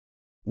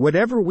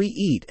Whatever we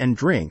eat and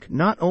drink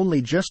not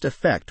only just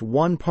affect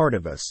one part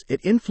of us,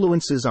 it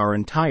influences our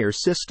entire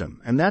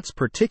system, and that's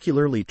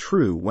particularly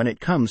true when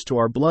it comes to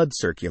our blood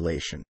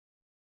circulation.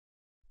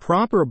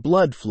 Proper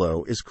blood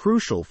flow is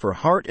crucial for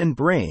heart and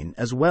brain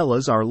as well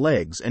as our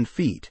legs and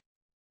feet.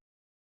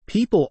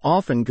 People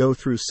often go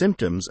through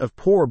symptoms of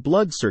poor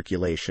blood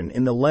circulation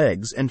in the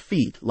legs and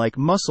feet like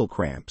muscle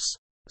cramps,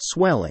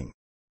 swelling,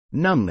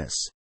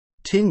 numbness,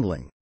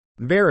 tingling,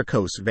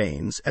 varicose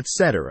veins,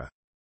 etc.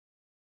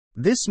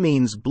 This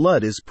means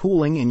blood is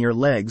pooling in your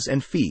legs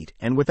and feet,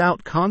 and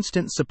without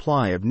constant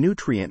supply of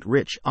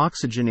nutrient-rich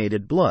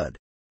oxygenated blood,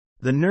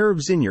 the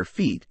nerves in your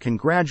feet can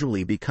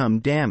gradually become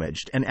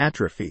damaged and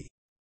atrophy.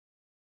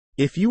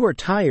 If you are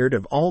tired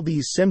of all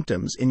these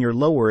symptoms in your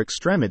lower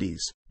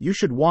extremities, you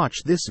should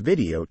watch this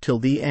video till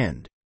the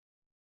end.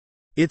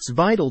 It's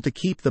vital to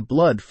keep the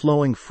blood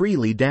flowing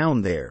freely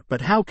down there,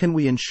 but how can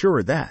we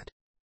ensure that?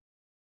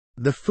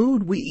 The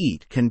food we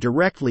eat can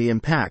directly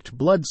impact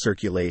blood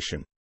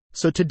circulation.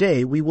 So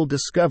today we will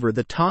discover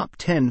the top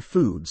 10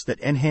 foods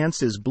that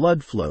enhances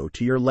blood flow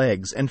to your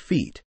legs and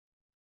feet.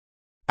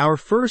 Our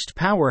first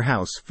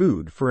powerhouse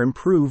food for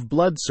improved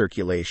blood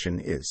circulation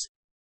is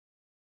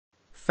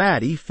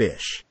fatty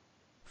fish.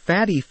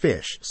 Fatty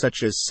fish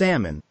such as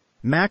salmon,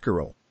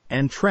 mackerel,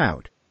 and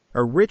trout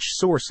are rich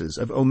sources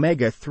of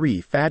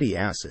omega-3 fatty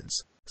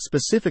acids,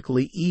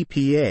 specifically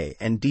EPA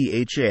and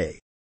DHA.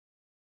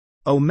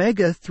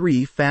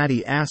 Omega-3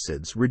 fatty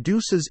acids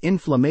reduces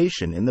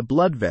inflammation in the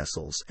blood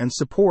vessels and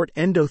support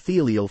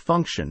endothelial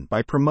function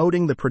by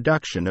promoting the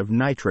production of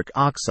nitric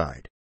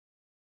oxide.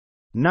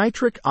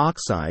 Nitric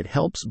oxide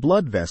helps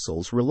blood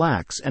vessels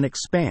relax and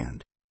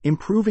expand,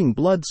 improving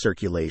blood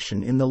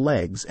circulation in the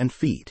legs and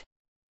feet.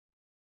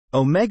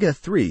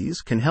 Omega-3s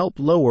can help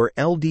lower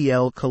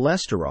LDL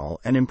cholesterol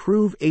and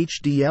improve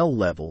HDL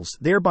levels,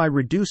 thereby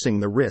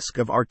reducing the risk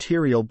of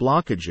arterial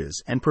blockages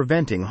and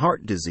preventing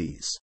heart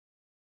disease.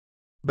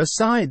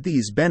 Beside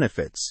these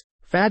benefits,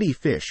 fatty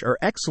fish are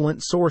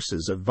excellent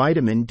sources of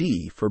vitamin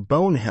D for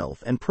bone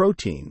health and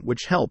protein,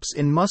 which helps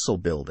in muscle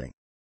building.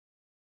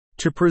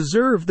 To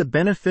preserve the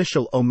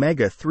beneficial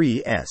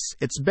omega-3s,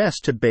 it's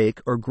best to bake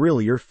or grill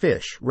your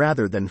fish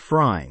rather than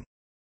frying.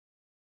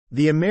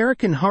 The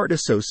American Heart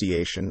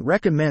Association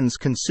recommends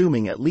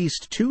consuming at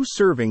least 2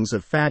 servings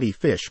of fatty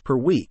fish per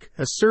week.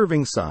 A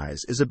serving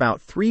size is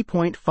about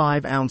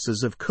 3.5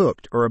 ounces of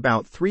cooked or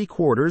about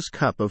 3/4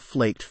 cup of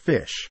flaked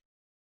fish.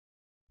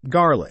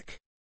 Garlic.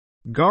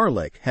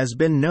 Garlic has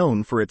been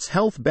known for its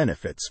health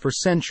benefits for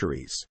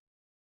centuries.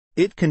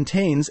 It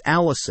contains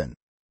allicin,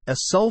 a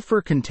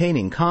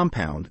sulfur-containing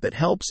compound that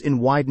helps in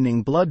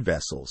widening blood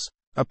vessels,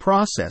 a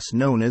process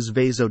known as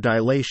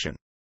vasodilation.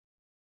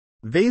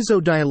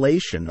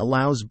 Vasodilation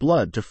allows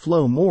blood to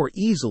flow more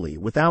easily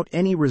without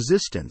any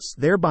resistance,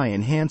 thereby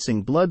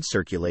enhancing blood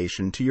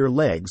circulation to your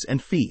legs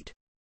and feet.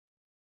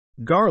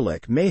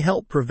 Garlic may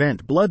help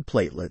prevent blood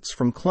platelets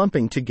from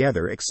clumping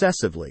together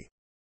excessively.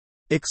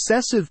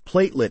 Excessive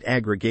platelet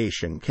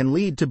aggregation can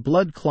lead to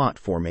blood clot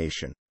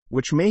formation,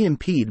 which may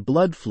impede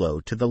blood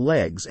flow to the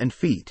legs and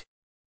feet.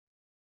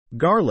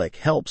 Garlic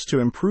helps to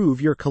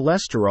improve your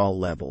cholesterol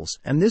levels,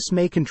 and this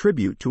may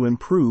contribute to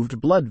improved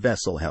blood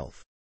vessel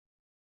health.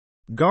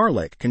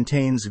 Garlic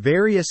contains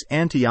various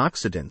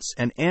antioxidants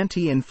and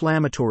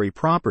anti-inflammatory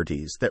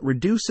properties that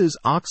reduces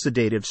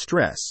oxidative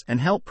stress and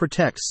help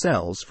protect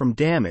cells from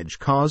damage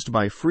caused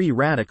by free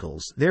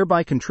radicals,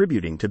 thereby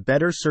contributing to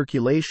better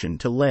circulation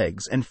to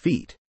legs and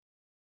feet.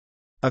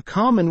 A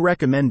common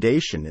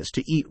recommendation is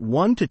to eat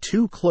 1 to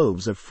 2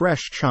 cloves of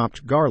fresh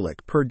chopped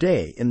garlic per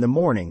day in the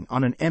morning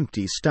on an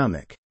empty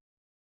stomach.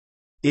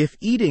 If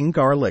eating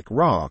garlic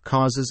raw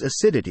causes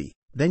acidity,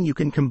 then you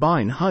can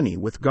combine honey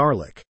with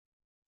garlic.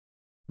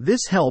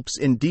 This helps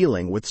in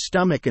dealing with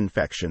stomach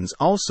infections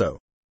also.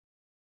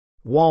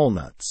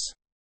 Walnuts.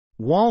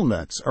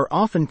 Walnuts are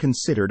often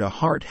considered a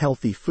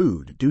heart-healthy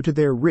food due to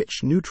their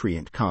rich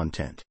nutrient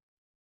content.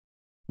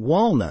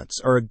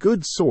 Walnuts are a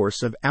good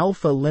source of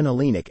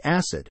alpha-linolenic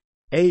acid,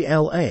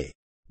 ALA,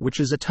 which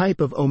is a type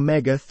of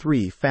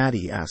omega-3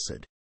 fatty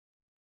acid.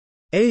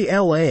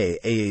 ALA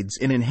aids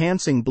in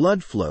enhancing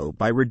blood flow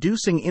by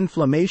reducing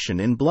inflammation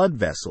in blood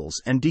vessels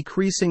and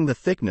decreasing the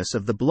thickness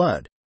of the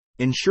blood,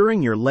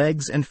 ensuring your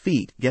legs and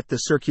feet get the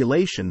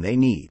circulation they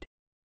need.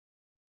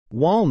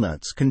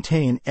 Walnuts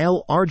contain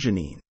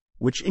L-arginine,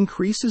 which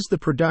increases the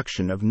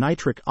production of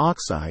nitric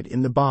oxide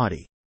in the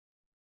body.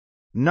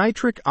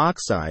 Nitric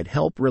oxide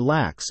helps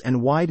relax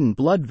and widen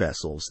blood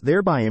vessels,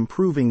 thereby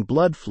improving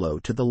blood flow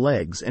to the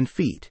legs and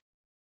feet.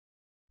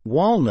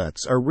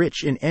 Walnuts are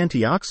rich in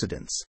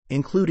antioxidants,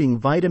 including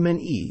vitamin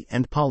E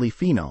and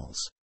polyphenols.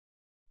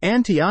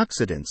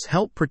 Antioxidants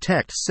help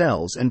protect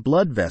cells and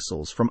blood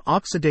vessels from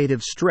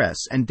oxidative stress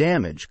and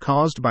damage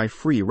caused by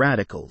free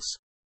radicals.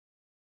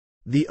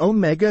 The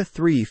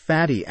omega-3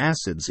 fatty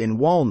acids in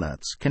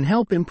walnuts can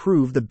help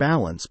improve the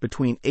balance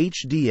between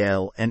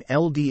HDL and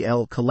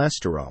LDL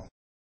cholesterol.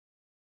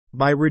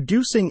 By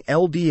reducing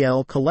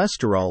LDL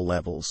cholesterol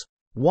levels,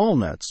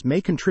 walnuts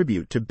may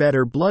contribute to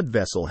better blood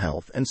vessel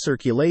health and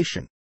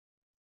circulation.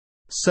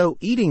 So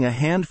eating a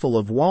handful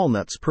of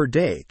walnuts per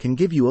day can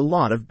give you a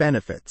lot of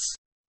benefits.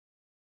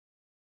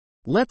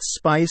 Let's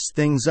spice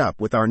things up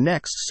with our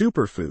next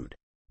superfood,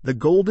 the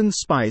golden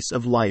spice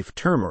of life,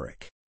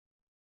 turmeric.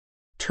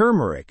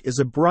 Turmeric is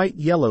a bright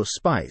yellow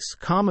spice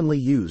commonly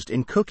used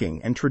in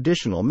cooking and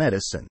traditional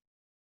medicine.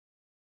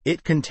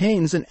 It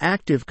contains an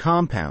active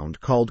compound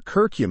called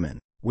curcumin,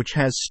 which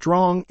has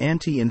strong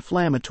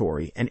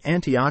anti-inflammatory and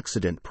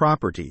antioxidant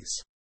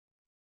properties.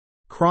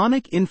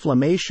 Chronic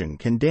inflammation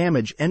can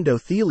damage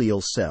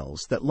endothelial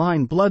cells that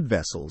line blood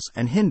vessels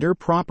and hinder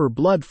proper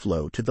blood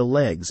flow to the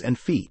legs and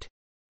feet.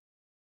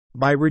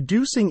 By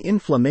reducing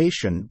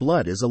inflammation,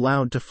 blood is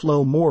allowed to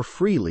flow more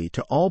freely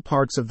to all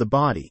parts of the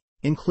body,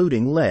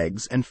 including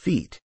legs and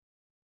feet.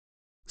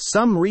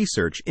 Some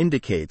research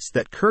indicates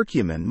that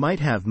curcumin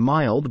might have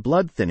mild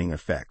blood-thinning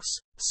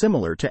effects,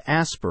 similar to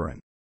aspirin.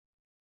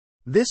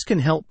 This can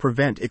help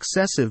prevent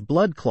excessive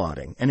blood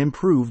clotting and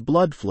improve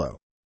blood flow.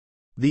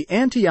 The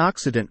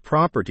antioxidant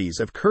properties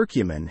of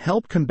curcumin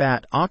help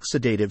combat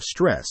oxidative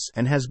stress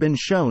and has been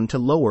shown to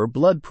lower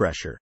blood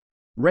pressure,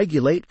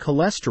 regulate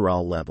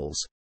cholesterol levels,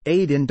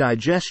 aid in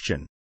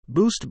digestion,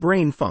 boost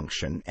brain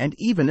function, and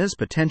even as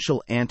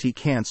potential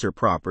anti-cancer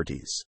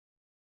properties.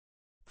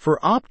 For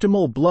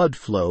optimal blood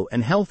flow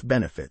and health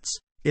benefits,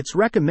 it's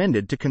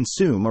recommended to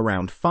consume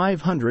around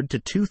 500 to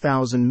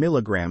 2,000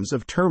 milligrams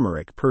of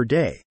turmeric per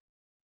day.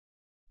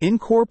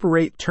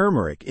 Incorporate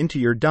turmeric into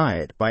your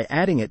diet by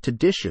adding it to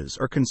dishes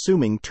or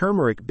consuming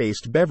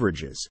turmeric-based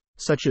beverages,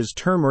 such as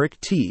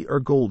turmeric tea or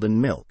golden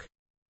milk.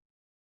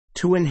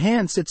 To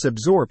enhance its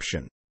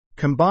absorption,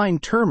 combine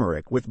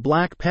turmeric with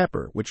black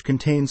pepper, which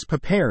contains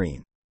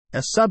piperine,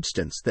 a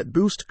substance that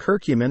boosts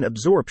curcumin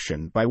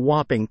absorption by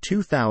whopping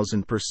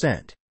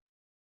 2,000%.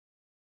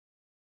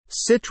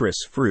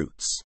 Citrus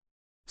fruits.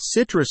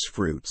 Citrus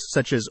fruits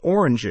such as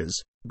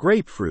oranges,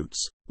 grapefruits,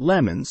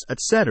 lemons,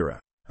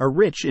 etc., are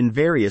rich in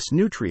various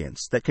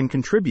nutrients that can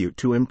contribute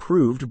to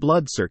improved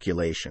blood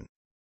circulation.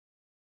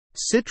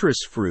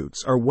 Citrus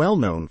fruits are well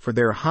known for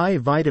their high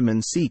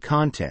vitamin C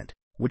content,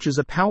 which is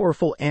a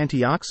powerful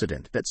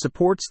antioxidant that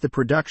supports the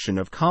production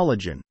of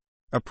collagen,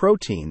 a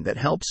protein that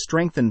helps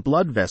strengthen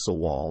blood vessel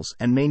walls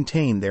and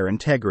maintain their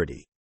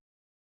integrity.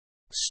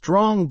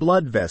 Strong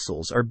blood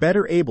vessels are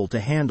better able to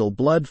handle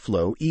blood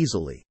flow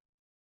easily.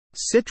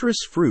 Citrus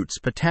fruits'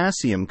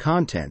 potassium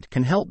content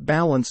can help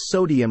balance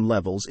sodium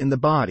levels in the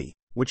body,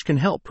 which can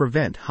help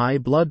prevent high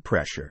blood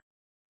pressure.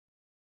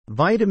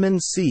 Vitamin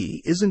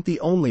C isn't the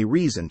only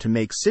reason to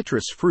make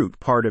citrus fruit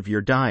part of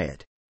your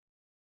diet.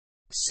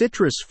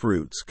 Citrus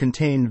fruits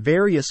contain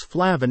various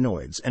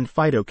flavonoids and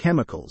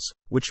phytochemicals,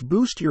 which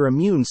boost your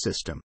immune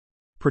system,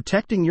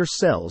 protecting your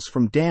cells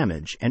from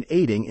damage and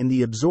aiding in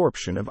the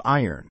absorption of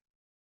iron.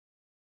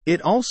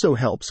 It also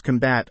helps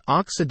combat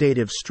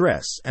oxidative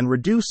stress and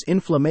reduce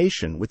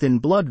inflammation within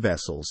blood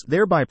vessels,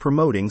 thereby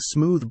promoting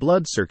smooth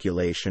blood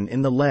circulation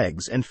in the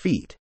legs and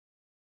feet.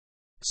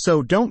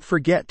 So don't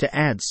forget to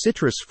add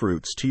citrus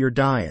fruits to your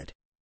diet.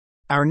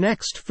 Our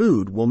next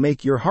food will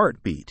make your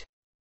heart beat.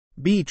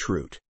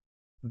 Beetroot.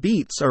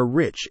 Beets are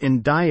rich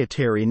in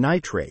dietary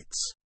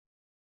nitrates.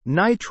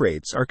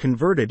 Nitrates are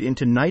converted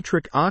into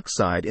nitric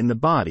oxide in the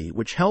body,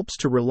 which helps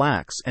to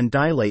relax and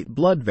dilate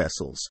blood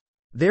vessels,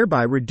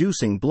 thereby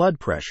reducing blood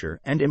pressure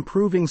and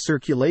improving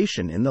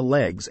circulation in the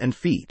legs and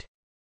feet.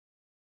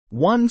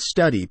 One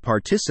study,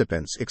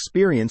 participants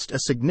experienced a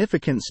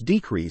significant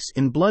decrease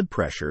in blood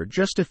pressure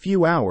just a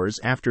few hours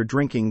after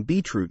drinking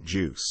beetroot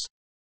juice.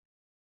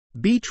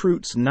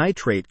 Beetroot's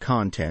nitrate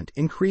content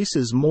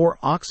increases more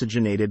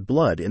oxygenated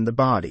blood in the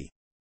body.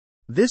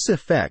 This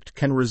effect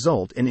can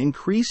result in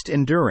increased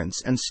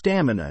endurance and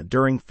stamina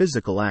during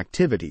physical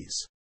activities.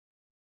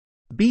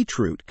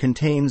 Beetroot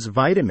contains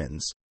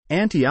vitamins,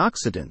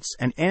 antioxidants,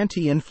 and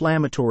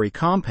anti-inflammatory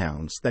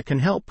compounds that can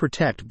help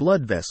protect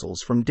blood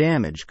vessels from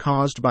damage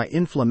caused by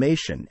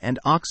inflammation and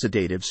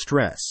oxidative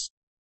stress.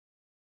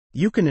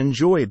 You can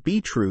enjoy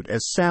beetroot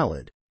as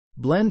salad,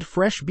 blend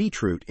fresh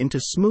beetroot into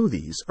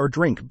smoothies, or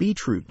drink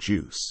beetroot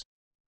juice.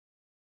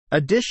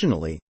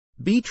 Additionally,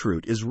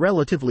 beetroot is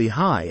relatively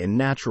high in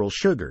natural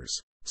sugars,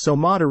 so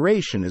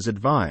moderation is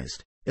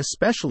advised,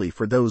 especially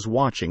for those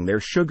watching their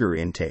sugar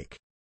intake.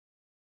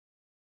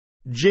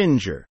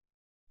 Ginger.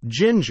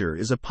 Ginger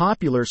is a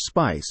popular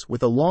spice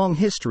with a long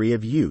history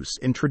of use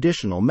in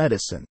traditional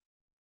medicine.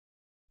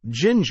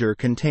 Ginger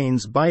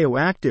contains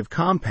bioactive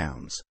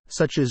compounds,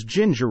 such as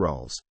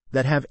gingerols,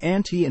 that have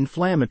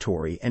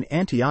anti-inflammatory and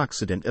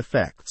antioxidant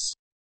effects.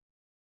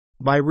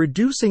 By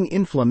reducing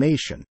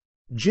inflammation,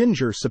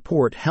 ginger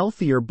supports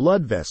healthier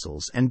blood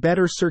vessels and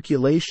better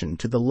circulation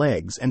to the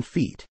legs and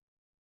feet.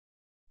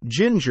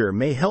 Ginger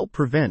may help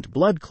prevent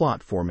blood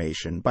clot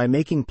formation by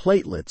making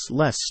platelets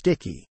less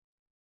sticky.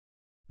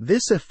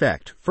 This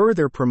effect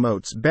further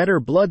promotes better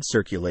blood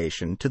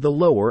circulation to the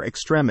lower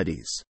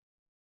extremities.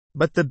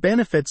 But the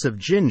benefits of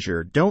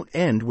ginger don't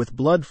end with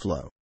blood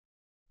flow.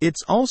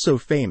 It's also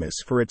famous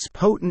for its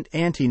potent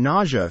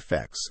anti-nausea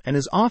effects and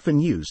is often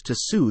used to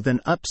soothe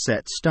an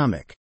upset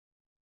stomach.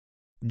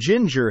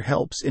 Ginger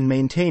helps in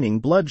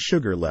maintaining blood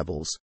sugar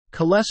levels,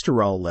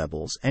 cholesterol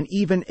levels, and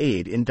even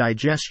aid in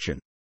digestion.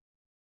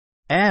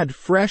 Add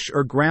fresh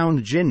or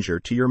ground ginger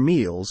to your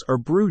meals or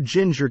brew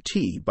ginger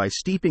tea by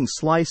steeping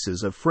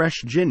slices of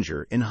fresh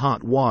ginger in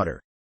hot water.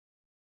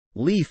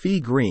 Leafy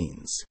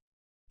greens.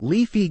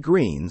 Leafy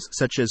greens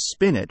such as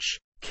spinach,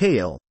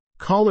 kale,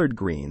 collard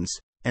greens,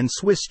 and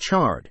Swiss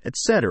chard,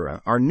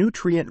 etc. are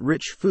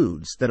nutrient-rich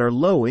foods that are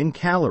low in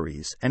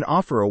calories and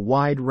offer a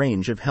wide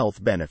range of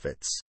health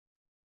benefits.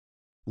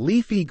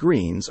 Leafy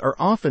greens are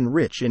often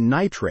rich in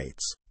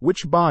nitrates,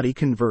 which body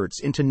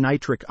converts into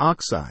nitric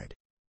oxide.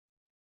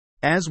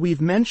 As we've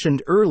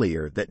mentioned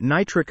earlier that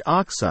nitric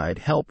oxide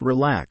help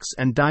relax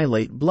and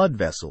dilate blood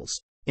vessels,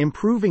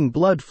 improving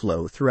blood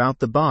flow throughout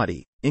the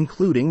body,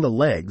 including the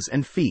legs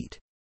and feet.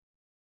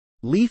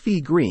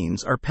 Leafy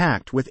greens are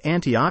packed with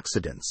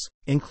antioxidants,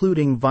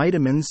 including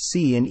vitamins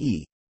C and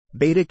E,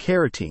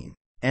 beta-carotene,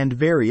 and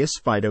various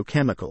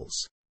phytochemicals.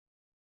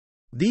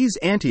 These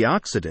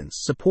antioxidants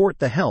support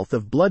the health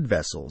of blood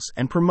vessels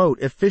and promote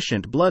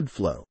efficient blood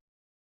flow.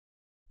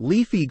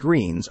 Leafy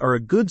greens are a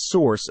good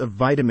source of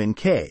vitamin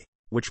K,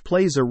 which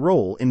plays a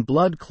role in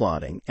blood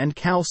clotting and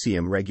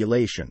calcium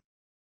regulation.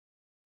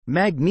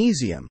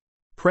 Magnesium,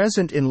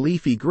 present in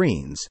leafy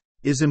greens,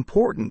 is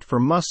important for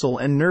muscle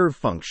and nerve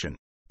function,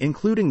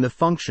 including the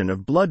function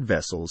of blood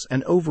vessels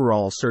and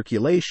overall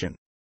circulation.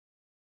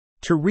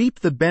 To reap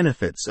the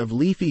benefits of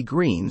leafy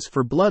greens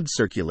for blood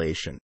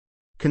circulation,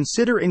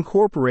 consider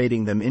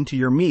incorporating them into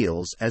your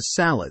meals as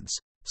salads,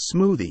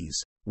 smoothies,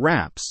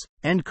 wraps,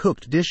 and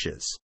cooked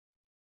dishes.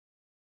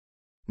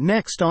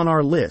 Next on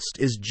our list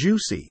is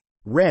juicy,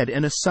 red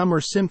and a summer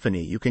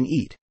symphony you can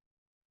eat.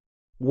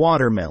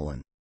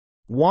 Watermelon.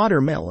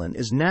 Watermelon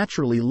is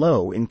naturally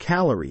low in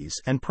calories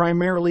and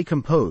primarily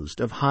composed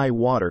of high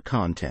water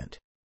content.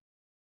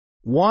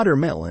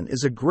 Watermelon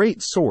is a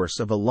great source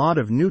of a lot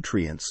of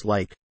nutrients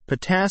like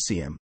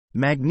potassium,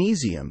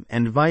 magnesium,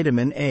 and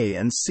vitamin A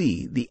and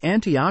C. The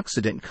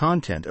antioxidant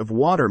content of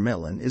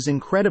watermelon is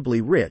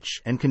incredibly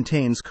rich and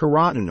contains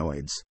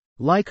carotenoids,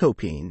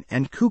 lycopene,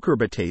 and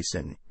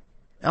cucurbitacin.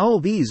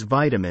 All these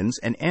vitamins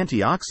and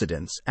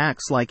antioxidants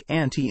acts like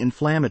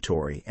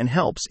anti-inflammatory and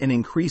helps in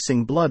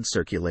increasing blood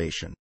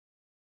circulation.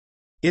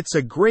 It's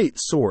a great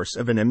source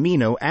of an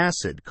amino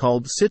acid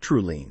called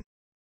citrulline.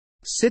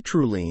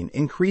 Citrulline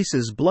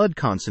increases blood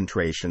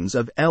concentrations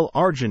of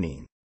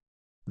L-arginine.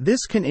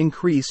 This can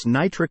increase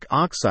nitric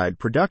oxide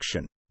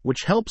production,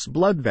 which helps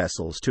blood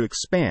vessels to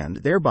expand,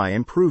 thereby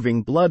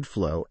improving blood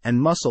flow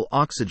and muscle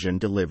oxygen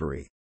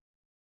delivery.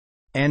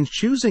 And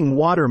choosing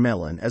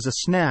watermelon as a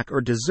snack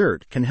or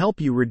dessert can help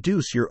you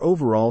reduce your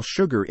overall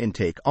sugar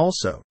intake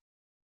also.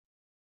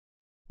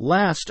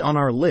 Last on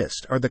our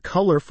list are the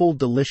colorful,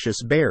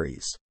 delicious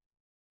berries.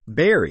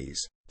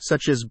 Berries,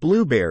 such as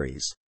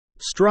blueberries,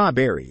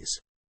 strawberries,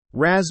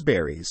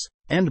 raspberries,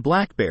 and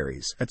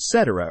blackberries,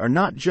 etc., are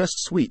not just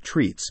sweet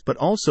treats but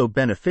also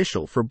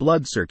beneficial for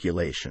blood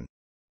circulation.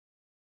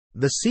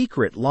 The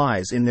secret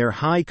lies in their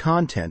high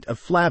content of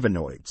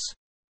flavonoids,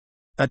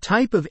 a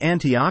type of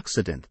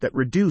antioxidant that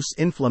reduce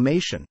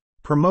inflammation,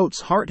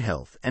 promotes heart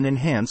health, and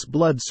enhance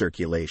blood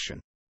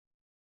circulation.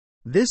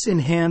 This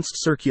enhanced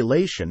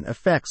circulation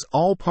affects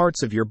all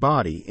parts of your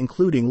body,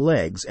 including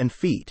legs and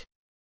feet.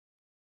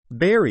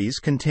 Berries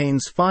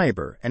contains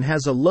fiber and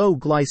has a low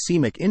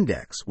glycemic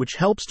index, which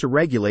helps to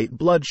regulate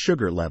blood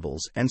sugar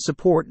levels and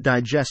support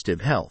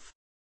digestive health.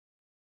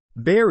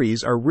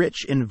 Berries are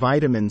rich in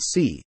vitamin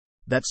C,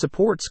 that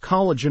supports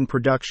collagen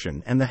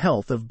production and the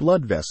health of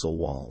blood vessel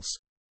walls.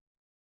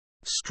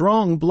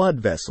 Strong blood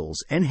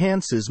vessels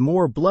enhances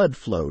more blood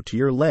flow to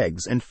your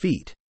legs and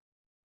feet.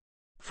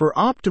 For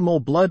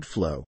optimal blood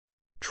flow,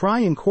 try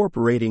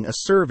incorporating a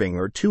serving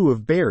or two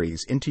of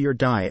berries into your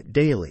diet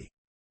daily.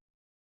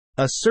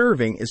 A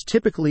serving is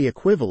typically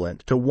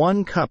equivalent to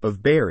 1 cup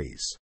of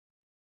berries.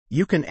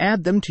 You can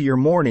add them to your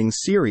morning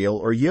cereal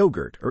or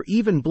yogurt, or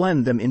even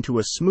blend them into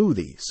a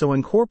smoothie, so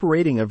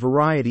incorporating a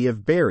variety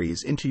of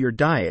berries into your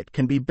diet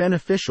can be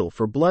beneficial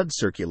for blood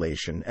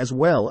circulation as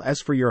well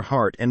as for your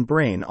heart and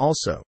brain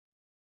also.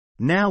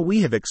 Now we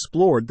have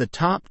explored the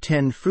top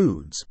 10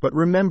 foods, but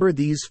remember,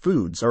 these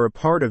foods are a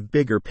part of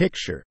bigger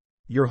picture,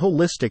 your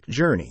holistic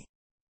journey.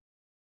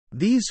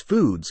 These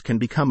foods can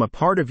become a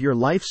part of your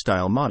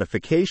lifestyle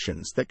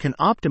modifications that can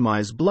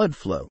optimize blood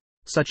flow,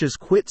 such as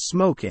quit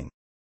smoking,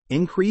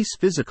 increase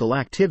physical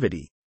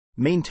activity,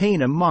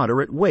 maintain a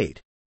moderate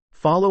weight,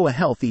 follow a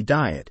healthy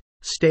diet,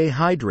 stay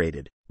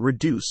hydrated,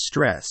 reduce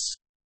stress.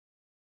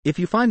 If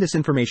you find this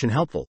information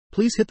helpful,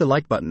 please hit the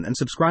like button and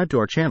subscribe to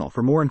our channel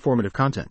for more informative content.